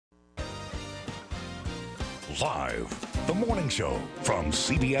Live, the morning show from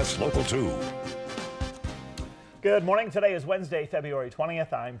CBS Local 2. Good morning. Today is Wednesday, February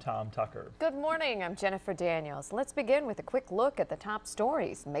 20th. I'm Tom Tucker. Good morning. I'm Jennifer Daniels. Let's begin with a quick look at the top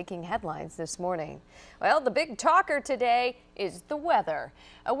stories making headlines this morning. Well, the big talker today is the weather.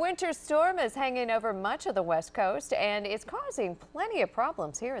 A winter storm is hanging over much of the West Coast and is causing plenty of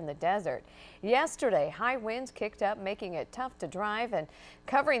problems here in the desert. Yesterday, high winds kicked up, making it tough to drive and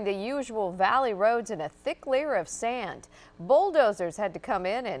covering the usual valley roads in a thick layer of sand. Bulldozers had to come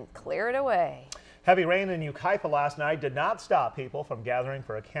in and clear it away. Heavy rain in Yucaipa last night did not stop people from gathering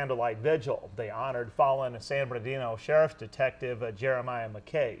for a candlelight vigil. They honored fallen San Bernardino Sheriff's Detective Jeremiah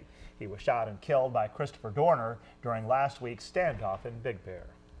McKay. He was shot and killed by Christopher Dorner during last week's standoff in Big Bear.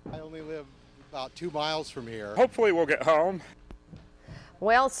 I only live about 2 miles from here. Hopefully we'll get home.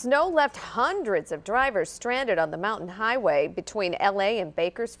 Well, snow left hundreds of drivers stranded on the mountain highway between LA and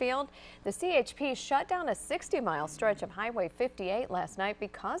Bakersfield. The CHP shut down a 60-mile stretch of Highway 58 last night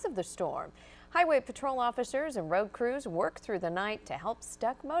because of the storm. Highway patrol officers and road crews worked through the night to help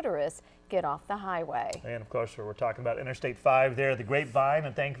stuck motorists get off the highway. And of course, we're talking about Interstate 5 there, the Grapevine,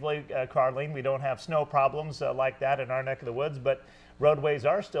 and thankfully, Carlene, we don't have snow problems like that in our neck of the woods, but roadways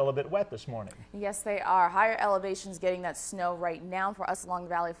are still a bit wet this morning. Yes, they are. Higher elevations getting that snow right now for us along the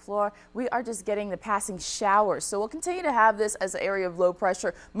valley floor. We are just getting the passing showers. So we'll continue to have this as the area of low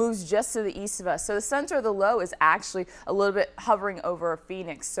pressure moves just to the east of us. So the center of the low is actually a little bit hovering over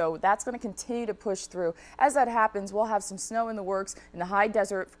Phoenix. So that's going to continue to push through. As that happens, we'll have some snow in the works in the high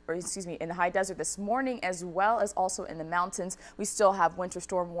desert, in the high desert this morning, as well as also in the mountains. We still have winter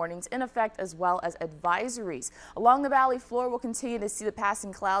storm warnings in effect, as well as advisories. Along the valley floor, we'll continue to see the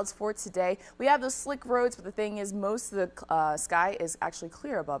passing clouds for today. We have those slick roads, but the thing is most of the sky is actually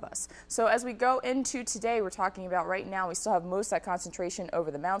clear above us. So as we go into today, we're talking about right now, we still have most of that concentration over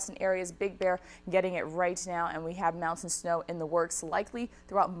the mountain areas. Big Bear getting it right now, and we have mountain snow in the works likely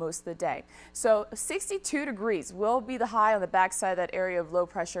throughout most of the day. So 62 degrees will be the high on the backside of that area of low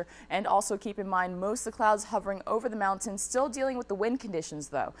pressure, and also keep in mind most of the clouds hovering over the mountains, still dealing with the wind conditions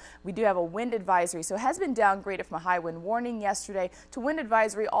though. We do have a wind advisory, so it has been downgraded from a high wind warning yesterday to wind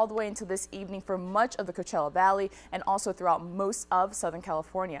advisory all the way until this evening for much of the Coachella Valley and also throughout most of Southern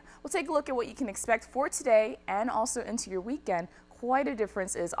California. We'll take a look at what you can expect for today and also into your weekend. Quite a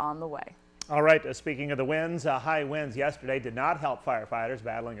difference is on the way. All right, speaking of the winds, high winds yesterday did not help firefighters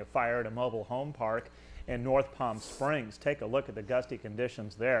battling a fire at a mobile home park in North Palm Springs. Take a look at the gusty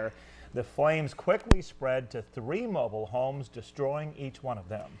conditions there. The flames quickly spread to 3 mobile homes, destroying each one of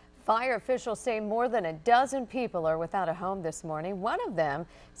them. Fire officials say more than a dozen people are without a home this morning. One of them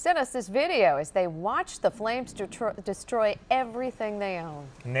sent us this video as they watched the flames destroy everything they own.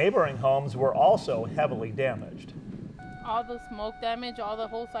 Neighboring homes were also heavily damaged. All the smoke damage, all the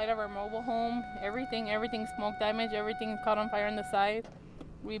whole side of our mobile home, everything smoke damage, everything caught on fire on the side.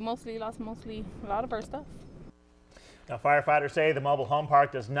 We lost a lot of our stuff. Now, firefighters say the mobile home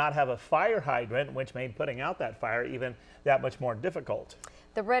park does not have a fire hydrant, which made putting out that fire even that much more difficult.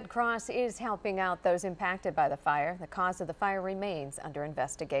 The Red Cross is helping out those impacted by the fire. The cause of the fire remains under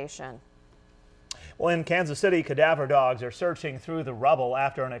investigation. Well, in Kansas City, cadaver dogs are searching through the rubble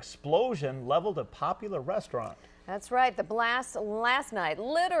after an explosion leveled a popular restaurant. That's right. The blast last night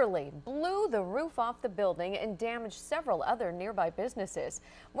literally blew the roof off the building and damaged several other nearby businesses.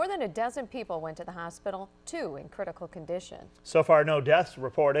 More than a dozen people went to the hospital, 2 in critical condition. So far, no deaths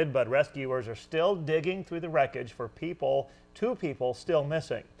reported, but rescuers are still digging through the wreckage for 2 people still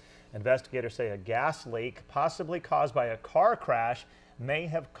missing. Investigators say a gas leak, possibly caused by a car crash, may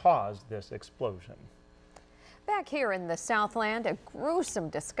have caused this explosion. Back here in the Southland, a gruesome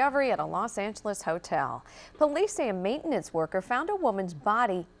discovery at a Los Angeles hotel. Police say a maintenance worker found a woman's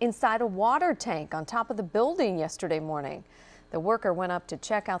body inside a water tank on top of the building yesterday morning. The worker went up to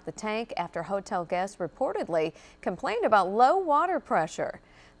check out the tank after hotel guests reportedly complained about low water pressure.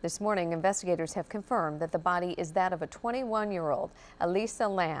 This morning, investigators have confirmed that the body is that of a 21-year-old, Elisa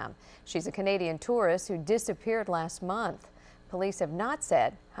Lamb. She's a Canadian tourist who disappeared last month. Police have not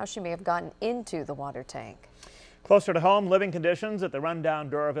said how she may have gotten into the water tank. Closer to home, living conditions at the rundown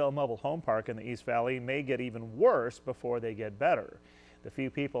Duraville Mobile Home Park in the East Valley may get even worse before they get better. The few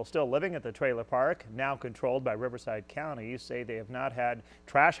people still living at the trailer park, now controlled by Riverside County, say they have not had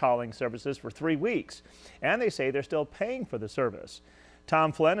trash hauling services for 3 weeks, and they say they're still paying for the service.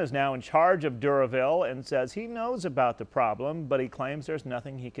 Tom Flynn is now in charge of Duraville and says he knows about the problem, but he claims there's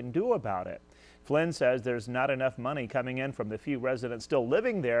nothing he can do about it. Flynn says there's not enough money coming in from the few residents still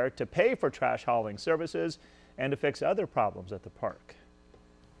living there to pay for trash hauling services and to fix other problems at the park.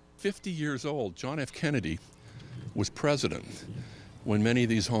 50 years old, John F. Kennedy was president. when many of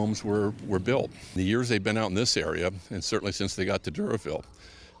these homes were built. The years they've been out in this area, and certainly since they got to Duraville,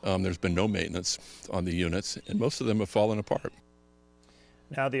 there's been no maintenance on the units, and most of them have fallen apart.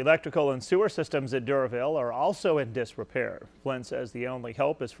 Now, the electrical and sewer systems at Duraville are also in disrepair. Flynn says the only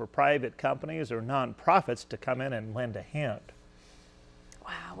hope is for private companies or nonprofits to come in and lend a hand.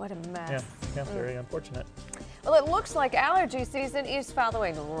 Wow, what a mess. Yeah, very unfortunate. Well, it looks like allergy season is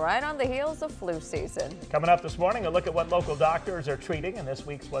following right on the heels of flu season. Coming up this morning, a look at what local doctors are treating in this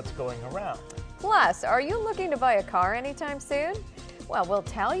week's What's Going Around. Plus, are you looking to buy a car anytime soon? Well, we'll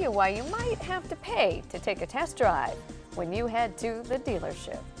tell you why you might have to pay to take a test drive when you head to the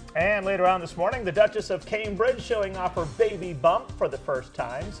dealership. And later on this morning, the Duchess of Cambridge showing off her baby bump for the first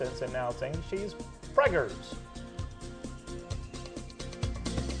time since announcing she's preggers.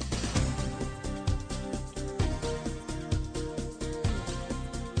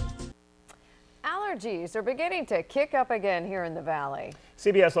 Allergies are beginning to kick up again here in the valley.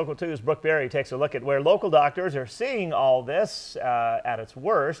 CBS Local 2's Brooke Berry takes a look at where local doctors are seeing all this at its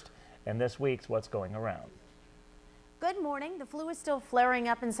worst in this week's What's Going Around. Good morning. The flu is still flaring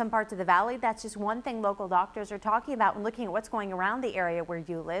up in some parts of the valley. That's just one thing local doctors are talking about when looking at what's going around the area where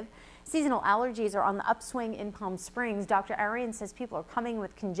you live. Seasonal allergies are on the upswing in Palm Springs. Dr. Arian says people are coming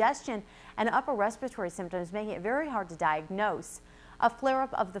with congestion and upper respiratory symptoms, making it very hard to diagnose. A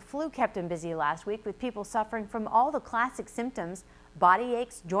flare-up of the flu kept him busy last week, with people suffering from all the classic symptoms: body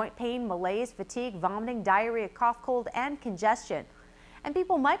aches, joint pain, malaise, fatigue, vomiting, diarrhea, cough, cold, and congestion. And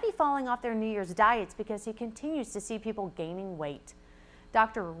people might be falling off their New Year's diets because he continues to see people gaining weight.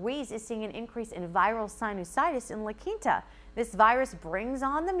 Dr. Ruiz is seeing an increase in viral sinusitis in La Quinta. This virus brings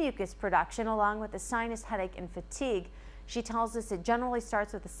on the mucus production along with the sinus headache and fatigue. She tells us it generally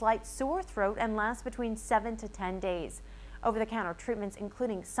starts with a slight sore throat and lasts between 7 to 10 days. Over-the-counter treatments,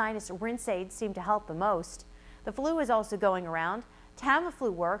 including sinus rinse aids, seem to help the most. The flu is also going around.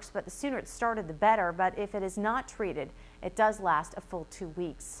 Tamiflu works, but the sooner it started, the better. But if it is not treated, it does last a full 2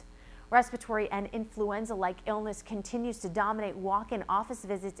 weeks. Respiratory and influenza-like illness continues to dominate walk-in office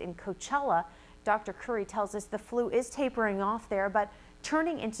visits in Coachella. Dr. Curry tells us the flu is tapering off there, but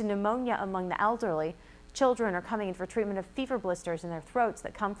turning into pneumonia among the elderly. Children are coming in for treatment of fever blisters in their throats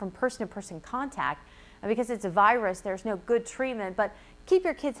that come from person-to-person contact. And because it's a virus, there's no good treatment, but keep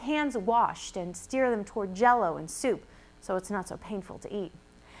your kids' hands washed and steer them toward Jell-O and soup so it's not so painful to eat.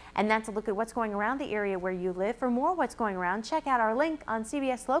 And that's a look at what's going around the area where you live. For more What's Going Around, check out our link on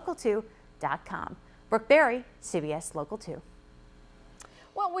CBSLocal2.com. Brooke Berry, CBS Local 2.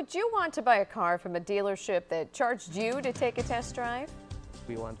 Well, would you want to buy a car from a dealership that charged you to take a test drive?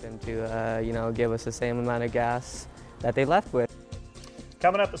 We want them to, give us the same amount of gas that they left with.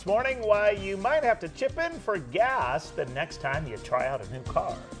 Coming up this morning, why you might have to chip in for gas the next time you try out a new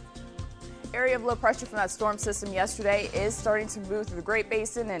car. Area of low pressure from that storm system yesterday is starting to move through the Great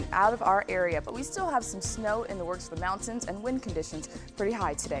Basin and out of our area, but we still have some snow in the works for the mountains and wind conditions pretty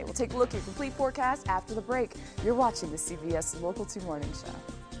high today. We'll take a look at your complete forecast after the break. You're watching the CBS Local 2 Morning Show.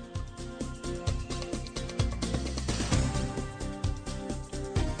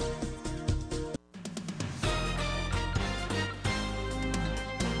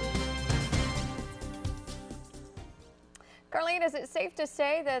 Carlene, is it safe to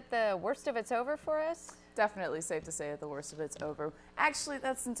say that the worst of it's over for us? Definitely safe to say that the worst of it's over. Actually,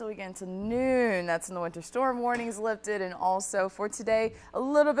 that's until we get into noon. That's when the winter storm warnings lifted, and also for today, a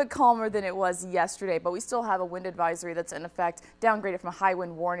little bit calmer than it was yesterday, but we still have a wind advisory that's in effect, downgraded from a high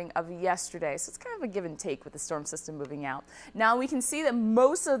wind warning of yesterday. So it's kind of a give and take with the storm system moving out. Now we can see that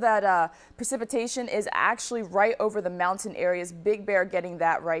most of that precipitation is actually right over the mountain areas. Big Bear getting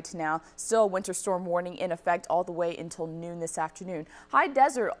that right now. Still a winter storm warning in effect all the way until noon this afternoon. High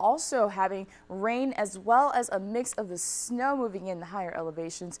desert also having rain as well as a mix of the snow moving in the higher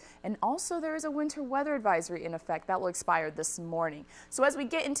elevations, and also there is a winter weather advisory in effect that will expire this morning. So as we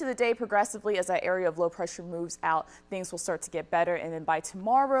get into the day progressively, as that area of low pressure moves out, things will start to get better, and then by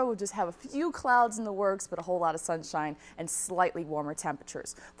tomorrow we'll just have a few clouds in the works, but a whole lot of sunshine and slightly warmer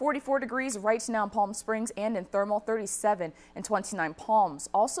temperatures. 44 degrees right now in Palm Springs and in Thermal, 37 in 29 Palms.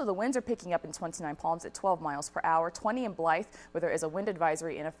 Also the winds are picking up in 29 Palms at 12 miles per hour, 20 in Blythe where there is a wind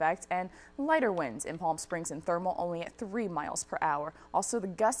advisory in effect, and lighter winds in Palm Springs and Thermal only at 3 miles per hour. Also the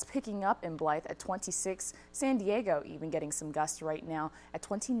gusts picking up in Blythe at 26. San Diego even getting some gusts right now at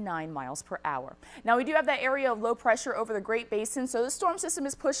 29 miles per hour. Now we do have that area of low pressure over the Great Basin, so the storm system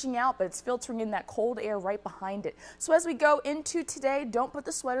is pushing out, but it's filtering in that cold air right behind it. So as we go into today, don't put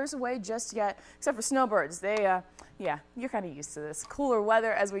the sweaters away just yet, except for snowbirds. They Yeah, you're kind of used to this. Cooler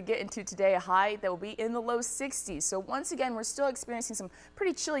weather as we get into today, a high that will be in the low 60s. So once again, we're still experiencing some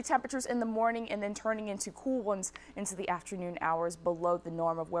pretty chilly temperatures in the morning and then turning into cool ones into the afternoon hours below the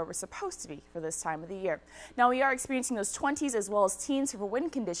norm of where we're supposed to be for this time of the year. Now we are experiencing those 20s as well as teens for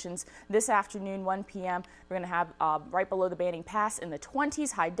wind conditions this afternoon, 1 p.m. We're going to have right below the Banning Pass in the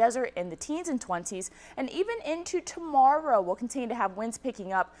 20s, high desert in the teens and 20s, and even into tomorrow we'll continue to have winds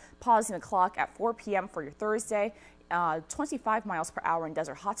picking up, pausing the clock at 4 p.m. for your Thursday. 25 miles per hour in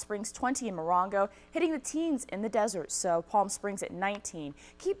Desert Hot Springs, 20 in Morongo, hitting the teens in the desert, so Palm Springs at 19.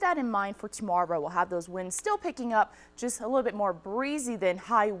 Keep that in mind for tomorrow. We'll have those winds still picking up, just a little bit more breezy than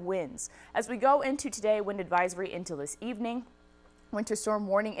high winds. As we go into today, wind advisory into this evening. Winter storm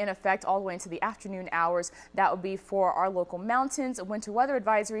warning in effect all the way into the afternoon hours. That will be for our local mountains. A winter weather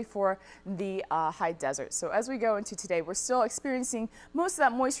advisory for the high desert. So as we go into today, we're still experiencing most of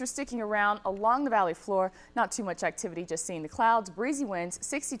that moisture sticking around along the valley floor. Not too much activity, just seeing the clouds, breezy winds,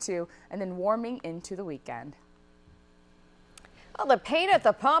 62, and then warming into the weekend. Well, the pain at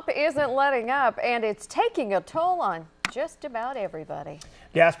the pump isn't letting up, and it's taking a toll on just about everybody.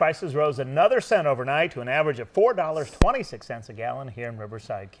 Gas prices rose another cent overnight to an average of $4.26 a gallon here in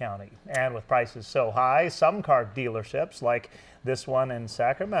Riverside County. And with prices so high, some car dealerships, like this one in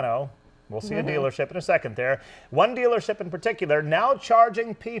Sacramento, we'll see a dealership in a second there, one dealership in particular now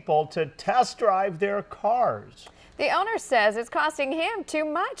charging people to test drive their cars. The owner says it's costing him too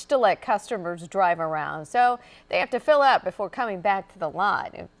much to let customers drive around, so they have to fill up before coming back to the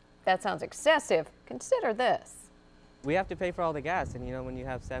lot. If that sounds excessive, consider this. We have to pay for all the gas, and you know, when you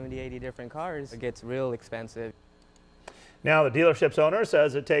have 70, 80 different cars, it gets real expensive. Now, the dealership's owner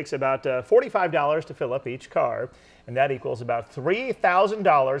says it takes about $45 to fill up each car, and that equals about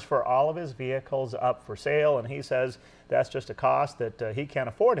 $3,000 for all of his vehicles up for sale, and he says that's just a cost that he can't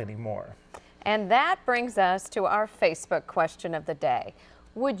afford anymore. And that brings us to our Facebook question of the day.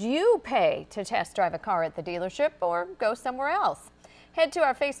 Would you pay to test drive a car at the dealership or go somewhere else? Head to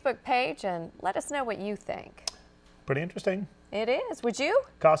our Facebook page and let us know what you think. Pretty interesting. It is. Would you?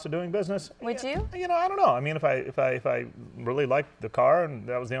 Cost of doing business. Would you? You know, I don't know. I mean, if I really liked the car and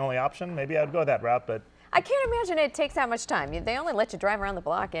that was the only option, maybe I'd go that route. But I can't imagine it takes that much time. They only let you drive around the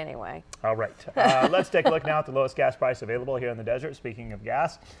block anyway. All right. Let's take a look now at the lowest gas price available here in the desert. Speaking of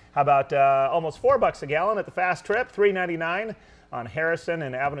gas, how about almost $4 a gallon at the Fast Trip, $3.99 on Harrison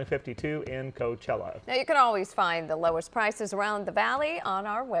and Avenue 52 in Coachella. Now, you can always find the lowest prices around the valley on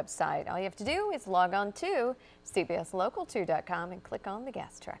our website. All you have to do is log on to cbslocal2.com and click on the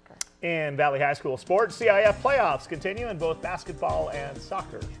gas tracker. In Valley High School sports, CIF playoffs continue in both basketball and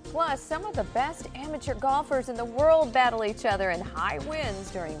soccer. Plus, some of the best amateur golfers in the world battle each other in high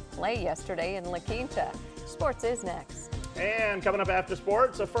winds during play yesterday in La Quinta. Sports is next. And coming up after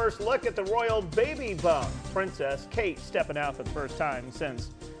sports, a first look at the royal baby bump. Princess Kate stepping out for the first time since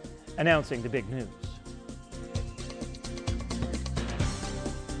announcing the big news.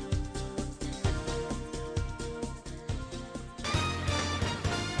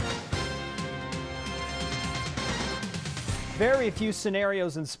 Very few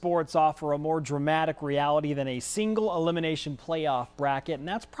scenarios in sports offer a more dramatic reality than a single elimination playoff bracket, and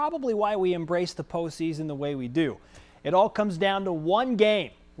that's probably why we embrace the postseason the way we do. It all comes down to one game.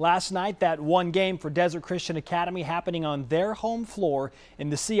 Last night, that one game for Desert Christian Academy happening on their home floor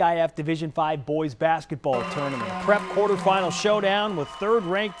in the CIF Division V Boys Basketball Tournament. Prep quarterfinal showdown with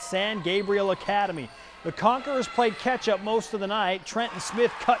third-ranked San Gabriel Academy. The Conquerors played catch-up most of the night. Trenton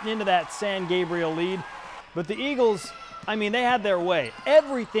Smith cutting into that San Gabriel lead. But the Eagles, I mean, they had their way.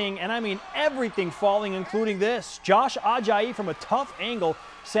 Everything, and I mean everything falling, including this. Josh Ajayi from a tough angle.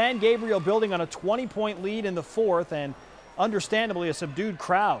 San Gabriel building on a 20-point lead in the fourth, and understandably a subdued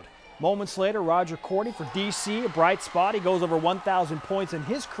crowd. Moments later, Roger Cordy for DC, a bright spot. He goes over 1,000 points in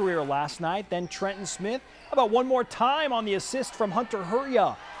his career last night. Then Trenton Smith, about one more time on the assist from Hunter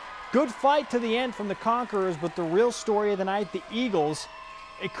Hurya. Good fight to the end from the Conquerors, but the real story of the night, the Eagles,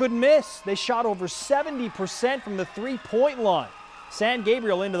 it couldn't miss. They shot over 70% from the three-point line. San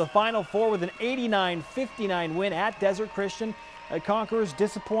Gabriel into the Final Four with an 89-59 win at Desert Christian. The Conquerors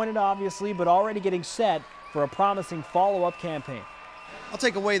disappointed, obviously, but already getting set for a promising follow-up campaign. I'll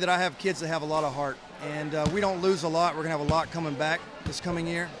take away that I have kids that have a lot of heart, and we don't lose a lot. We're going to have a lot coming back this coming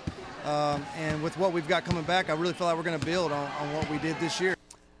year. And with what we've got coming back, I really feel like we're going to build on what we did this year.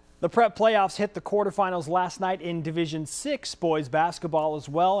 The prep playoffs hit the quarterfinals last night in Division 6 boys basketball as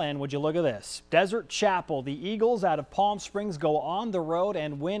well. And would you look at this? Desert Chapel, the Eagles out of Palm Springs, go on the road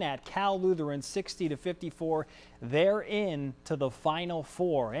and win at Cal Lutheran 60-54. They're in to the Final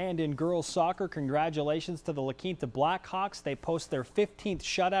Four. And in girls soccer, congratulations to the La Quinta Blackhawks. They post their 15th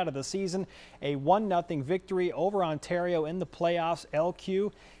shutout of the season, a 1-0 victory over Ontario in the playoffs.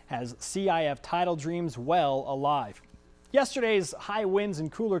 LQ has CIF title dreams well alive. Yesterday's high winds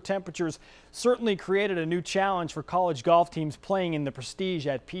and cooler temperatures certainly created a new challenge for college golf teams playing in the Prestige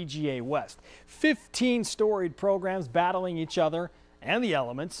at PGA West. 15 storied programs battling each other and the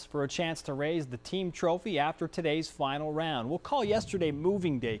elements for a chance to raise the team trophy after today's final round. We'll call yesterday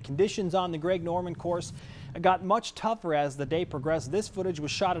moving day. Conditions on the Greg Norman course got much tougher as the day progressed. This footage was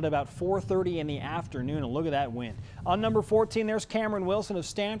shot at about 4:30 in the afternoon, and look at that wind. On number 14, there's Cameron Wilson of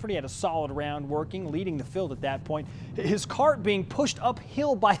Stanford. He had a solid round working, leading the field at that point. His cart being pushed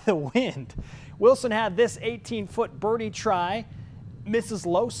uphill by the wind. Wilson had this 18-foot birdie try, misses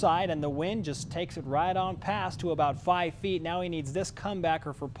low side, and the wind just takes it right on past to about 5 feet. Now he needs this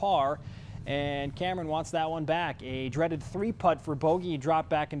comebacker for par, and Cameron wants that one back. A dreaded 3-putt for bogey. He dropped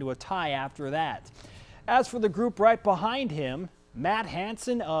back into a tie after that. As for the group right behind him, Matt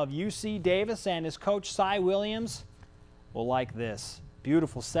Hansen of UC Davis and his coach Cy Williams will like this.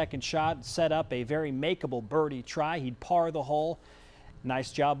 Beautiful second shot, set up a very makeable birdie try. He'd par the hole.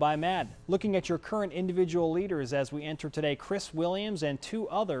 Nice job by Matt. Looking at your current individual leaders as we enter today, Chris Williams and 2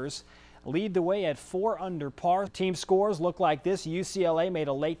 others lead the way at 4 under par. Team scores look like this. UCLA made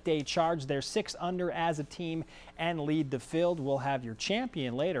a late day charge. They're 6 under as a team and lead the field. We'll have your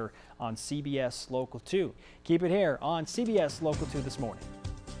champion later on CBS Local 2. Keep it here on CBS Local 2 this morning.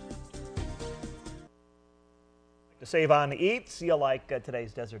 To save on eats, you'll like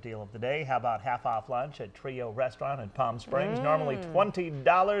today's desert deal of the day. How about half off lunch at Trio Restaurant in Palm Springs? Normally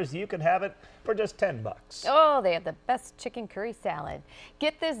 $20. You can have it for just $10. Oh, they have the best chicken curry salad.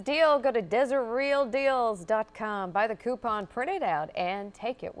 Get this deal. Go to desertrealdeals.com. Buy the coupon, print it out, and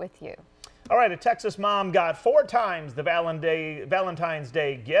take it with you. All right, a Texas mom got 4 times the Valentine's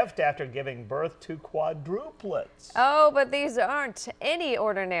Day gift after giving birth to quadruplets. Oh, but these aren't any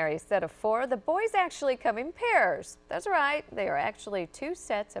ordinary set of 4. The boys actually come in pairs. That's right. They are actually 2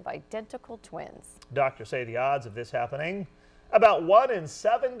 sets of identical twins. Doctors say the odds of this happening, about 1 in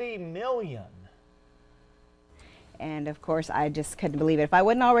 70 million. And of course, I just couldn't believe it. If I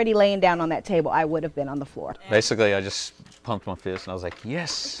wasn't already laying down on that table, I would have been on the floor. Basically, I just pumped my fist and I was like,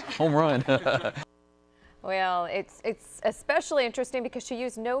 yes, home run. Well, it's especially interesting because she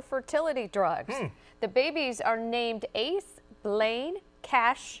used no fertility drugs. The babies are named Ace, Blaine,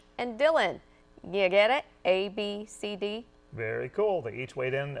 Cash, and Dylan. You get it? A, B, C, D. Very cool. They each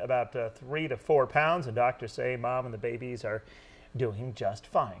weighed in about 3 to 4 pounds, and doctors say mom and the babies are doing just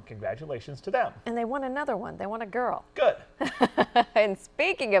fine. Congratulations to them. And they want another one. They want a girl. Good. And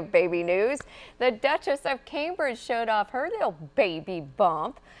speaking of baby news, the Duchess of Cambridge showed off her little baby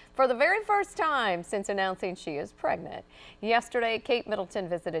bump for the very first time since announcing she is pregnant. Yesterday, Kate Middleton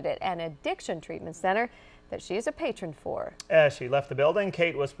visited an addiction treatment center that she is a patron for. As she left the building,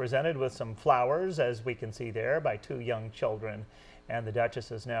 Kate was presented with some flowers, as we can see there, by 2 young children. And the Duchess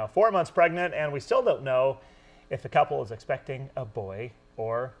is now 4 months pregnant, and we still don't know if the couple is expecting a boy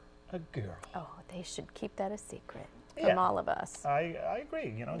or a girl. Oh, they should keep that a secret from all of us. I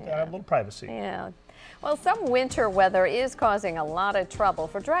agree. You know, gotta have a little privacy. Yeah. Well, some winter weather is causing a lot of trouble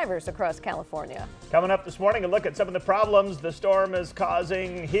for drivers across California. Coming up this morning, a look at some of the problems the storm is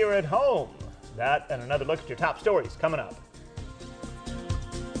causing here at home. That and another look at your top stories coming up.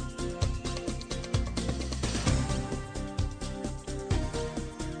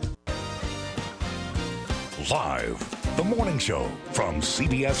 Live, the morning show from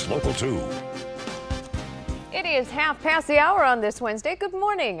CBS Local 2. It is 1/2 the hour on this Wednesday. Good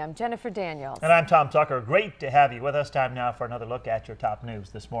morning. I'm Jennifer Daniels. And I'm Tom Tucker. Great to have you with us. Time now for another look at your top news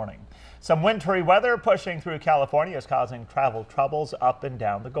this morning. Some wintry weather pushing through California is causing travel troubles up and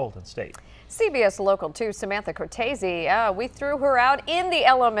down the Golden State. CBS Local 2 Samantha Cortese, we threw her out in the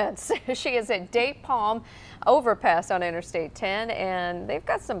elements. She is at Date Palm overpass on Interstate 10, and they've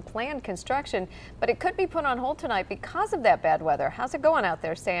got some planned construction, but it could be put on hold tonight because of that bad weather. How's it going out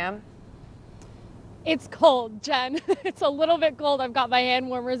there, Sam? It's cold, Jen. It's a little bit cold. I've got my hand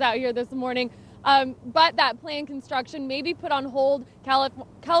warmers out here this morning. But that planned construction may be put on hold.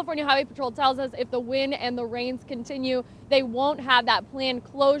 California Highway Patrol tells us if the wind and the rains continue, they won't have that planned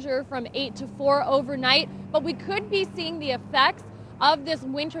closure from 8 to 4 overnight. But we could be seeing the effects of this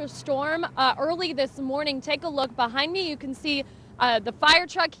winter storm early this morning. Take a look behind me. You can see the fire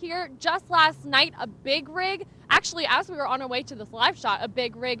truck here. Just last night, a big rig Actually, as we were on our way to this live shot, a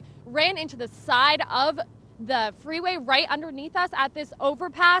big rig ran into the side of the freeway right underneath us at this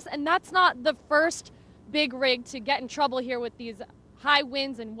overpass, and that's not the first big rig to get in trouble here with these high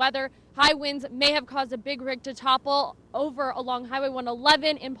winds and weather. High winds may have caused a big rig to topple over along Highway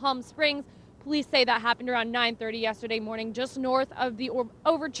 111 in Palm Springs. Police say that happened around 9:30 yesterday morning, just north of the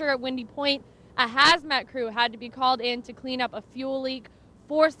Overture at Windy Point. A hazmat crew had to be called in to clean up a fuel leak,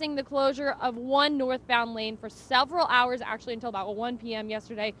 forcing the closure of one northbound lane for several hours, actually until about 1 p.m.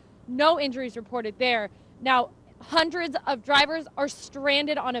 yesterday. No injuries reported there. Now, hundreds of drivers are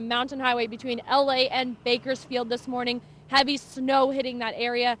stranded on a mountain highway between LA and Bakersfield this morning. Heavy snow hitting that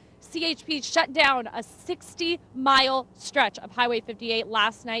area. CHP shut down a 60-mile stretch of Highway 58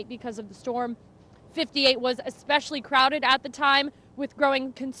 last night because of the storm. 58 was especially crowded at the time, with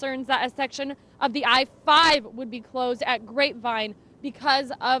growing concerns that a section of the I-5 would be closed at Grapevine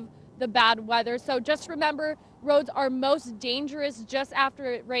because of the bad weather. So just remember, roads are most dangerous just after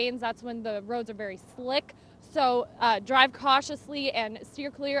it rains. That's when the roads are very slick. So drive cautiously and steer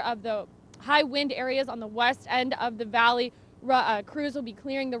clear of the high wind areas on the west end of the valley. Crews will be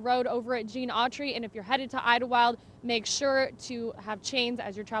clearing the road over at Gene Autry, and if you're headed to Idlewild, make sure to have chains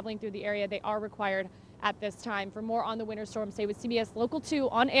as you're traveling through the area. They are required at this time. For more on the winter storm, stay with CBS Local 2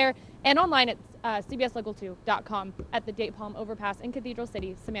 on air and online at cbslocal2.com. At the Date Palm Overpass in Cathedral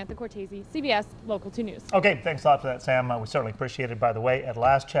City, Samantha Cortese, CBS Local 2 News. Okay, thanks a lot for that, Sam. We certainly appreciate it. By the way, at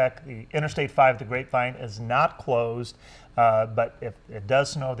last check, the Interstate 5 to Grapevine is not closed, but if it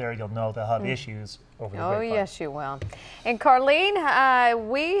does snow there, you'll know they'll have issues over the Grapevine. Oh, yes, you will. And Carlene,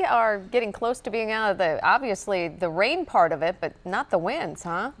 we are getting close to being out of obviously the rain part of it, but not the winds,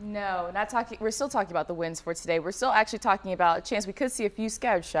 huh? No, not talking. We're still talking about the winds for today. We're still actually talking about a chance we could see a few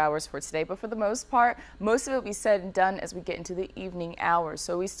scattered showers for today, but for the most part, most of it will be said and done as we get into the evening hours.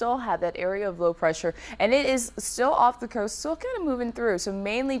 So we still have that area of low pressure, and it is still off the coast, still kind of moving through. So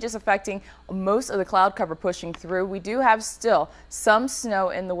mainly just affecting most of the cloud cover pushing through. We do have still some snow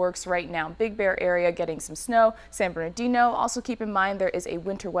in the works right now. Big Bear area getting some snow. San Bernardino, also keep in mind there is a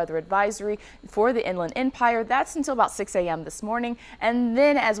winter weather advisory for the Inland Empire. That's until about 6 a.m. this morning. And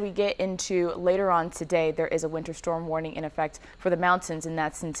then as we get into later on today, there is a winter storm warning in effect for the mountains, and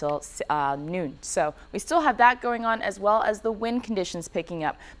that's until noon. So we still have that going on, as well as the wind conditions picking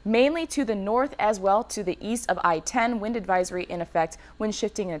up, mainly to the north as well to the east of I-10. Wind advisory in effect, wind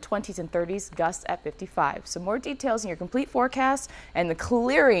shifting in the 20s and 30s, gusts at 55. So more details in your complete forecast and the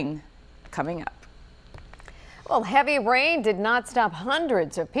clearing coming up. Well, heavy rain did not stop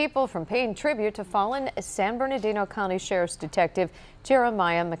hundreds of people from paying tribute to fallen San Bernardino County Sheriff's Detective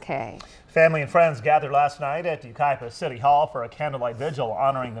Jeremiah McKay. Family and friends gathered last night at Yucaipa City Hall for a candlelight vigil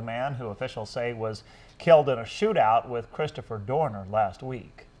honoring the man who officials say was killed in a shootout with Christopher Dorner last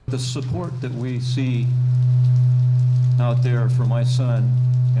week. The support that we see out there for my son,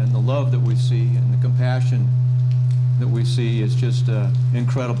 and the love that we see, and the compassion that we see is just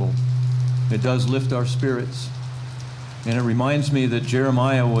incredible. It does lift our spirits, and it reminds me that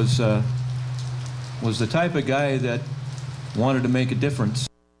Jeremiah was the type of guy that wanted to make a difference.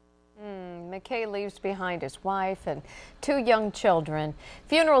 McKay leaves behind his wife and 2 young children.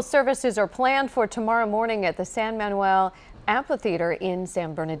 Funeral services are planned for tomorrow morning at the San Manuel Amphitheater in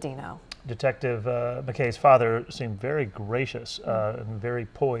San Bernardino. Detective McKay's father seemed very gracious and very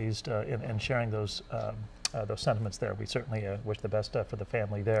poised in sharing those sentiments there. We certainly wish the best for the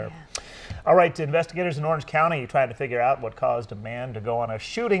family there. Yeah. All right, investigators in Orange County are trying to figure out what caused a man to go on a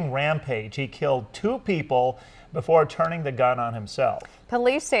shooting rampage. He killed 2 people before turning the gun on himself.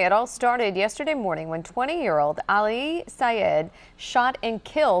 Police say it all started yesterday morning when 20-year-old Ali Syed shot and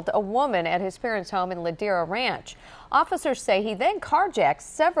killed a woman at his parents' home in Ladera Ranch. Officers say he then carjacked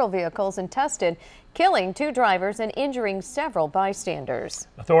several vehicles and tested, killing 2 drivers and injuring several bystanders.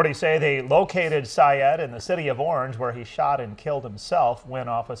 Authorities say they located Syed in the city of Orange, where he shot and killed himself when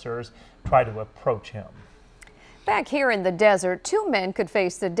officers tried to approach him. Back here in the desert, 2 men could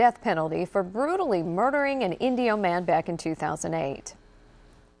face the death penalty for brutally murdering an Indio man back in 2008.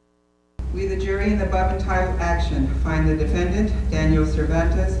 We, the jury, in the above entitled action, find the defendant, Daniel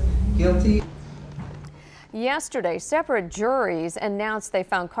Cervantes, guilty. Yesterday, separate juries announced they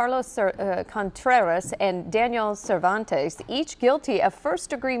found Carlos Contreras and Daniel Cervantes each guilty of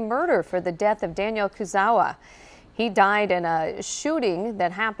first-degree murder for the death of Daniel Kuzawa. He died in a shooting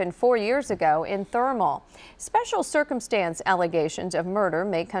that happened 4 years ago in Thermal. Special circumstance allegations of murder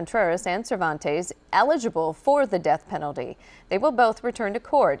make Contreras and Cervantes eligible for the death penalty. They will both return to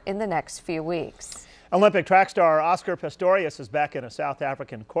court in the next few weeks. Olympic track star Oscar Pistorius is back in a South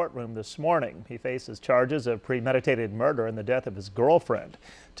African courtroom this morning. He faces charges of premeditated murder in the death of his girlfriend.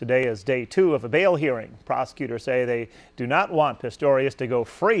 Today is day 2 of a bail hearing. Prosecutors say they do not want Pistorius to go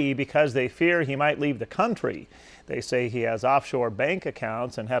free because they fear he might leave the country. They say he has offshore bank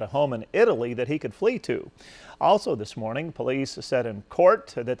accounts and had a home in Italy that he could flee to. Also this morning, police said in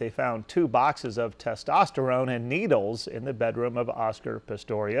court that they found 2 boxes of testosterone and needles in the bedroom of Oscar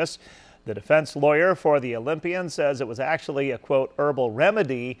Pistorius. The defense lawyer for the Olympian says it was actually a, quote, herbal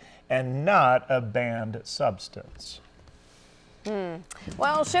remedy and not a banned substance.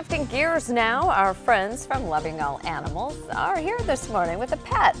 Well, shifting gears now, our friends from Loving All Animals are here this morning with a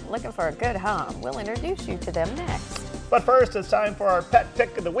pet looking for a good home. We'll introduce you to them next. But first, it's time for our pet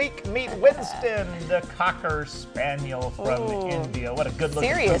pick of the week. Meet Winston, the Cocker Spaniel from India. What a good-looking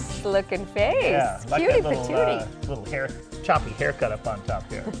serious looking face. Yeah, like cutie that patootie. little hair, choppy haircut up on top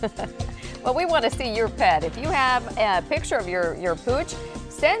here. Well, we want to see your pet. If you have a picture of your pooch,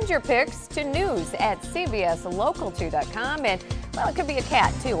 send your pics to news@cbslocal2.com. And, well, it could be a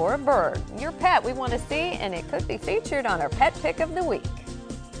cat, too, or a bird. Your pet we want to see, and it could be featured on our Pet Pick of the Week.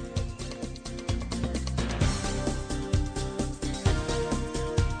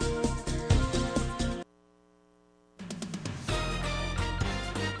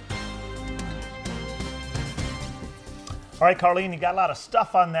 All right, Carlene, you got a lot of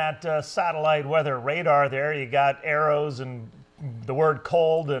stuff on that satellite weather radar there. You got arrows and the word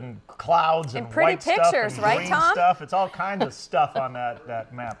cold and clouds and pretty white pictures, stuff and right, green Tom? stuff. It's all kinds of stuff on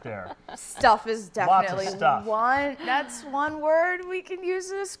that map there. Stuff is definitely Lots of stuff. That's one word we can use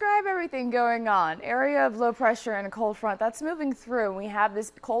to describe everything going on. Area of low pressure and a cold front that's moving through, and we have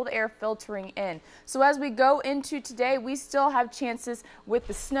this cold air filtering in. So as we go into today, we still have chances with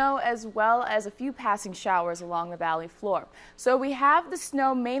the snow as well as a few passing showers along the valley floor. So we have the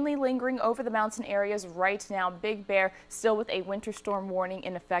snow mainly lingering over the mountain areas right now. Big Bear still with a winter storm warning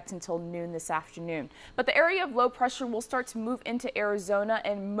in effect until noon this afternoon. But the area of low pressure will start to move into Arizona,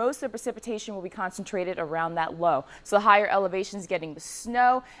 and most of the precipitation will be concentrated around that low. So the higher elevations getting the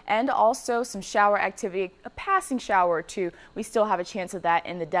snow and also some shower activity, a passing shower or two. We still have a chance of that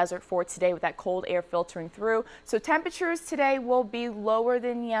in the desert for today with that cold air filtering through. So temperatures today will be lower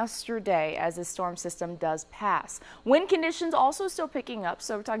than yesterday as the storm system does pass. Wind conditions also still picking up.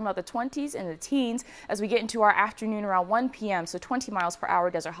 So we're talking about the 20s and the teens as we get into our afternoon around 1 p.m. So 20 miles per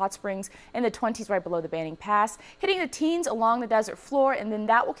hour Desert Hot Springs in the 20s right below the Banning Pass, hitting the teens along the desert floor, and then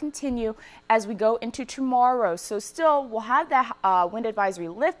that will continue as we go into tomorrow. So still we'll have that wind advisory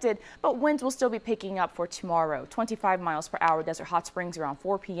lifted, but winds will still be picking up for tomorrow. 25 miles per hour Desert Hot Springs around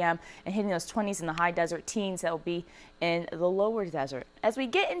 4 p.m. and hitting those 20s in the high desert, teens that will be in the lower desert. As we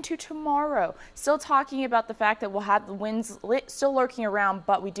get into tomorrow, still talking about the fact that we'll have the winds still lurking around,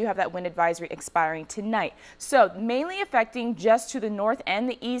 but we do have that wind advisory expiring tonight. So mainly affecting just to the north and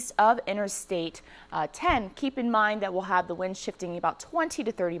the east of Interstate 10. Keep in mind that we'll have the wind shifting about 20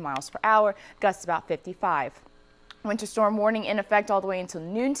 to 30 miles per hour, gusts about 55. Winter storm warning in effect all the way until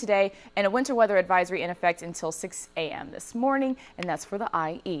noon today, and a winter weather advisory in effect until 6 a.m. this morning, and that's for the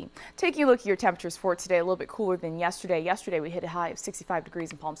IE. Taking a look at your temperatures for today, a little bit cooler than yesterday. Yesterday we hit a high of 65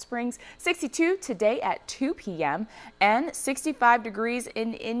 degrees in Palm Springs, 62 today at 2 p.m., and 65 degrees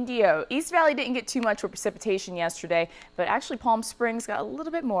in Indio. East Valley didn't get too much precipitation yesterday, but actually Palm Springs got a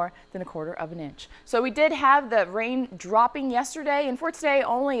little bit more than 1/4 of an inch. So we did have the rain dropping yesterday, and for today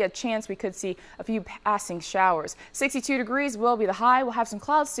only a chance we could see a few passing showers. 62 degrees will be the high. We'll have some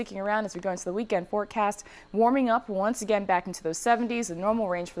clouds sticking around as we go into the weekend forecast. Warming up once again back into those 70s, the normal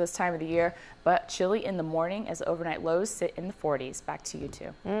range for this time of the year, but chilly in the morning as the overnight lows sit in the 40s. Back to you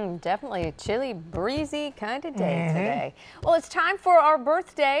two. Definitely a chilly, breezy kind of day today. Well, it's time for our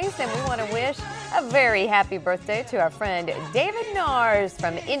birthdays, and we want to wish a very happy birthday to our friend David Nars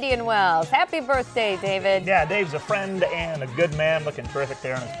from Indian Wells. Happy birthday, David. Yeah, Dave's a friend and a good man, looking terrific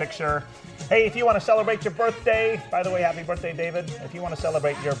there in his picture. Hey, if you want to celebrate your birthday, by the way, happy birthday, David. If you want to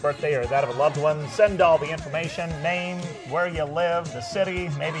celebrate your birthday or that of a loved one, send all the information, name, where you live, the city,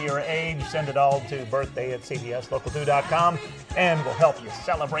 maybe your age. Send it all to birthday@cbslocal2.com, and we'll help you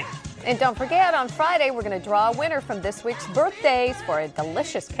celebrate. And don't forget, on Friday, we're going to draw a winner from this week's birthdays for a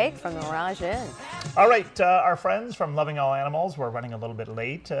delicious cake from the Mirage Inn. All right, our friends from Loving All Animals were running a little bit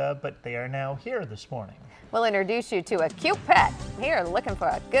late, but they are now here this morning. We'll introduce you to a cute pet here looking for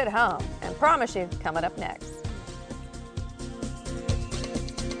a good home, and promise you, coming up next.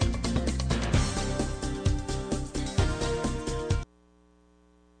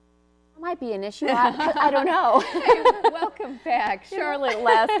 Might be an issue. I don't know. Hey, welcome back. Charlotte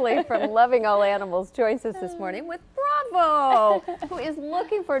Lastly from Loving All Animals joins us this morning with Bravo, who is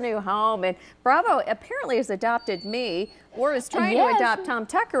looking for a new home. And Bravo apparently has adopted me, or is trying to adopt Tom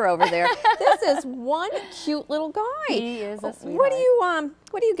Tucker over there. This is one cute little guy. He is a sweetheart.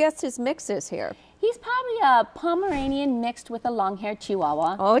 What do you guess his mix is here? He's probably a Pomeranian mixed with a long-haired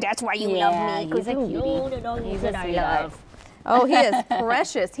Chihuahua. Oh, that's why you love me. He's a cutie. He's a sweetheart. Oh, he is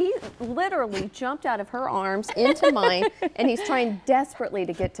precious. He literally jumped out of her arms into mine, and he's trying desperately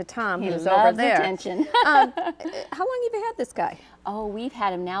to get to Tom, who's over there. Attention. How long have you had this guy? Oh, we've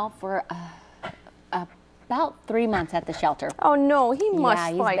had him now for about 3 months at the shelter. Oh, no, he must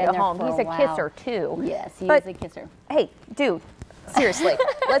he's fight been at there home. for He's a a while. kisser, too. Yes, he is a kisser. Hey, dude. Seriously,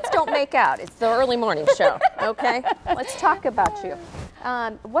 let's don't make out. It's the early morning show, okay? Let's talk about you.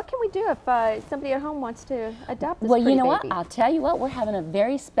 What can we do if somebody at home wants to adopt this Well, you know baby? what? I'll tell you what. We're having a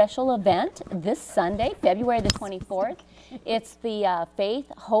very special event this Sunday, February the 24th. It's the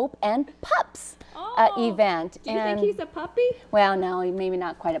Faith, Hope, and Pups event. Do you think he's a puppy? Well, no, maybe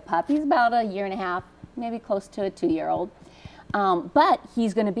not quite a pup. He's about a year and a half, maybe close to a 2-year-old. But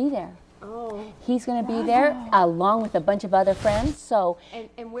he's going to be there. Oh. He's going to be there along with a bunch of other friends. So,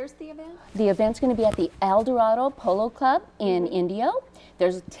 and where's the event? The event's going to be at the El Dorado Polo Club in Indio.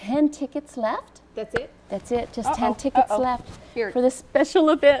 There's 10 tickets left. That's it? That's it. Just 10 tickets left for this special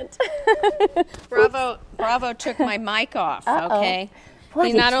event. Bravo took my mic off, okay? Why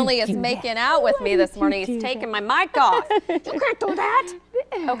He did not you only is do making that? out with Why me did this you morning, do he's taking that? my mic off. You can't do that.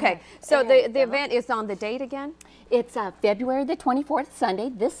 Okay, so the event is on the date again? It's February the 24th, Sunday,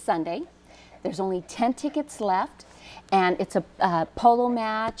 this Sunday. There's only 10 tickets left, and it's a polo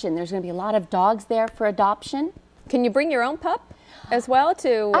match, and there's going to be a lot of dogs there for adoption. Can you bring your own pup as well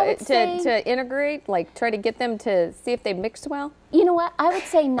to integrate, like try to get them to see if they mix well? You know what? I would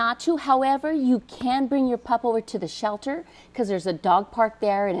say not to. However, you can bring your pup over to the shelter because there's a dog park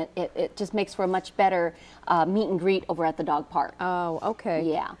there, and it just makes for a much better meet and greet over at the dog park. Oh, okay.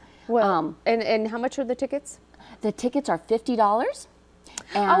 Yeah. Well, and how much are the tickets? The tickets are $50.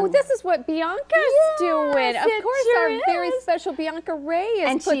 Oh, this is what Bianca's doing. Of course, our very special Bianca Ray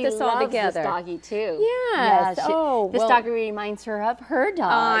has put this all together. This doggy too. Yes. This doggy reminds her of her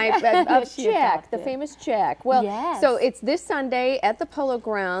dog. Of Jack, the famous Jack. Well, so it's this Sunday at the Polo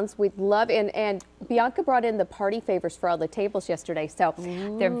Grounds. We'd love, and Bianca brought in the party favors for all the tables yesterday, so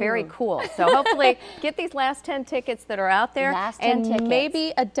they're very cool. So hopefully get these last 10 tickets that are out there and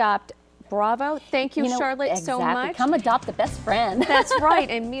maybe adopt Bravo. Thank you, Charlotte, so much. Come adopt the best friend. That's right,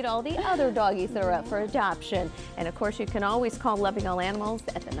 and meet all the other doggies that are up for adoption. And of course, you can always call Loving All Animals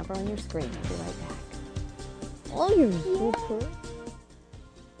at the number on your screen. I'll be right back. Oh, you're super.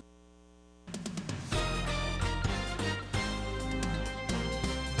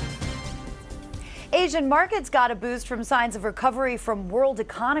 Asian markets got a boost from signs of recovery from world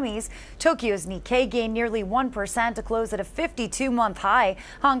economies. Tokyo's Nikkei gained nearly 1% to close at a 52-month high.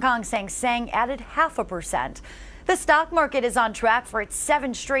 Hong Kong's Hang Seng added 0.5%. The stock market is on track for its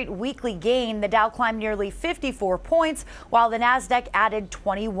 7th straight weekly gain. The Dow climbed nearly 54 points, while the Nasdaq added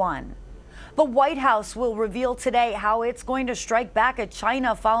 21. The White House will reveal today how it's going to strike back at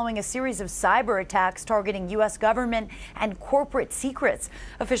China following a series of cyber attacks targeting U.S. government and corporate secrets.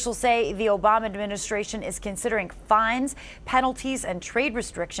 Officials say the Obama administration is considering fines, penalties, and trade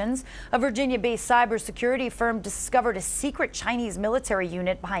restrictions. A Virginia-based cybersecurity firm discovered a secret Chinese military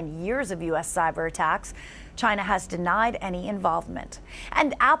unit behind years of U.S. cyber attacks. China has denied any involvement.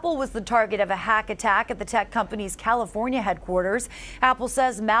 And Apple was the target of a hack attack at the tech company's California headquarters. Apple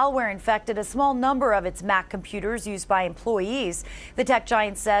says malware infected a small number of its Mac computers used by employees. The tech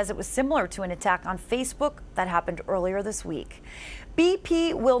giant says it was similar to an attack on Facebook that happened earlier this week.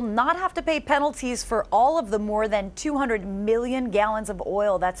 BP will not have to pay penalties for all of the more than 200 million gallons of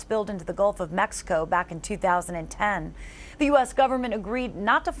oil that spilled into the Gulf of Mexico back in 2010. The U.S. government agreed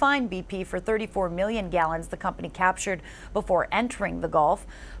not to fine BP for 34 million gallons the company captured before entering the Gulf.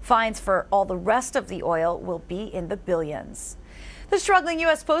 Fines for all the rest of the oil will be in the billions. The struggling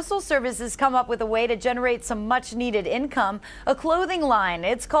U.S. Postal Service has come up with a way to generate some much-needed income, a clothing line.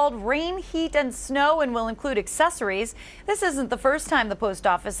 It's called Rain, Heat, and Snow and will include accessories. This isn't the first time the post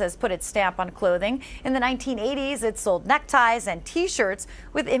office has put its stamp on clothing. In the 1980s, it sold neckties and T-shirts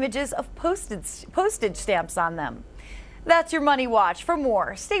with images of postage stamps on them. That's your Money Watch. For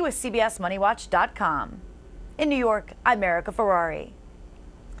more, stay with CBSMoneyWatch.com. In New York, I'm Erica Ferrari.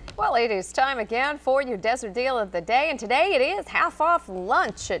 Well, it is time again for your desert deal of the day, and today it is half off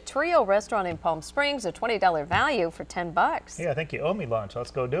lunch at Trio Restaurant in Palm Springs, a $20 value for $10. Yeah, I think you owe me lunch.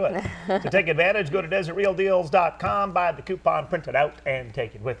 Let's go do it. To take advantage, go to DesertRealDeals.com, buy the coupon, print it out, and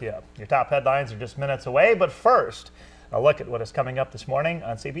take it with you. Your top headlines are just minutes away, but first, a look at what is coming up this morning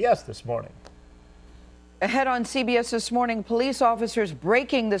on CBS This Morning. Ahead on CBS This Morning, police officers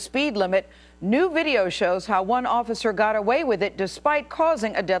breaking the speed limit. New video shows how one officer got away with it despite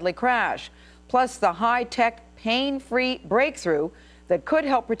causing a deadly crash. Plus, the high-tech, pain-free breakthrough that could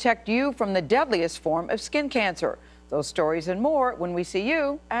help protect you from the deadliest form of skin cancer. Those stories and more when we see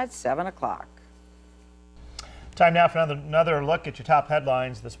you at 7 o'clock. Time now for another look at your top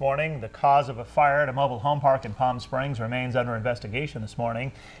headlines this morning. The cause of a fire at a mobile home park in Palm Springs remains under investigation this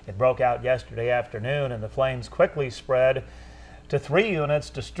morning. It broke out yesterday afternoon, and the flames quickly spread to 3 units,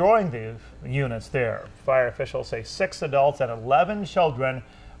 destroying the units there. Fire officials say 6 adults and 11 children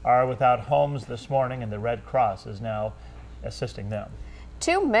are without homes this morning, and the Red Cross is now assisting them.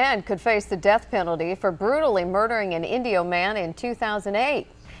 2 men could face the death penalty for brutally murdering an Indio man in 2008.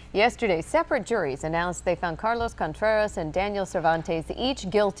 Yesterday, separate juries announced they found Carlos Contreras and Daniel Cervantes each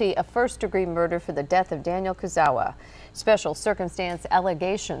guilty of first-degree murder for the death of Daniel Kuzawa. Special circumstance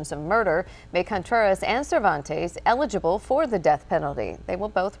allegations of murder make Contreras and Cervantes eligible for the death penalty. They will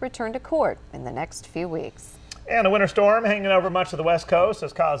both return to court in the next few weeks. And a winter storm hanging over much of the West Coast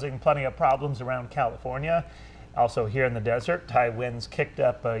is causing plenty of problems around California. Also here in the desert, high winds kicked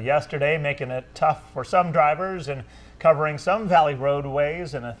up yesterday, making it tough for some drivers and covering some valley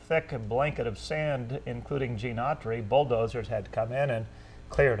roadways in a thick blanket of sand, including Gene Autry. Bulldozers had to come in and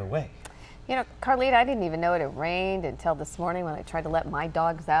clear it away. You know, Carlita, I didn't even know it had rained until this morning when I tried to let my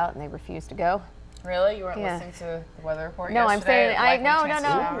dogs out and they refused to go. Really? You weren't listening to the weather report No, yesterday? no.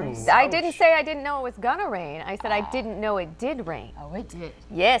 I didn't say I didn't know it was gonna rain. I said I didn't know it did rain. Oh, it did.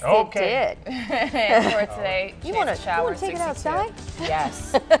 Yes, it did. And for today, you want to take it outside?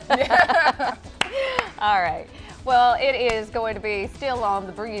 Yes. All right. Well, it is going to be still on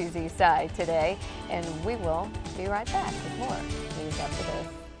the breezy side today, and we will be right back with more news after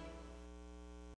this.